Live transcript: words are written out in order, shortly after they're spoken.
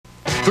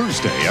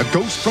Thursday, a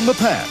ghost from the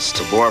past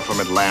The boy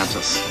from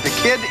Atlantis. The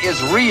kid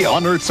is real.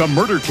 unearths a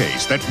murder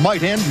case that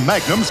might end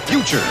Magnum's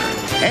future.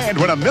 And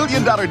when a $1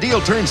 million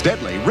deal turns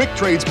deadly, Rick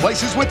trades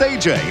places with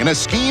AJ in a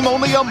scheme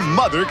only a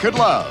mother could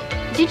love.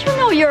 Did you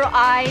know your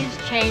eyes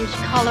change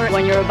color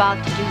when you're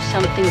about to do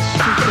something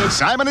stupid?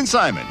 Simon and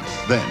Simon.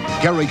 Then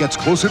Gary gets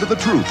closer to the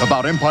truth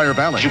about Empire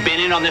Valley. You've been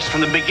in on this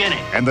from the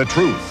beginning. And the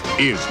truth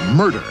is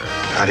murder.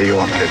 How do you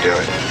want me to do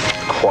it?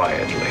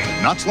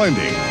 Quietly. Knots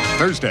Landing,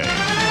 Thursday.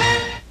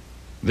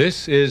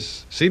 This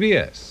is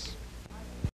CBS.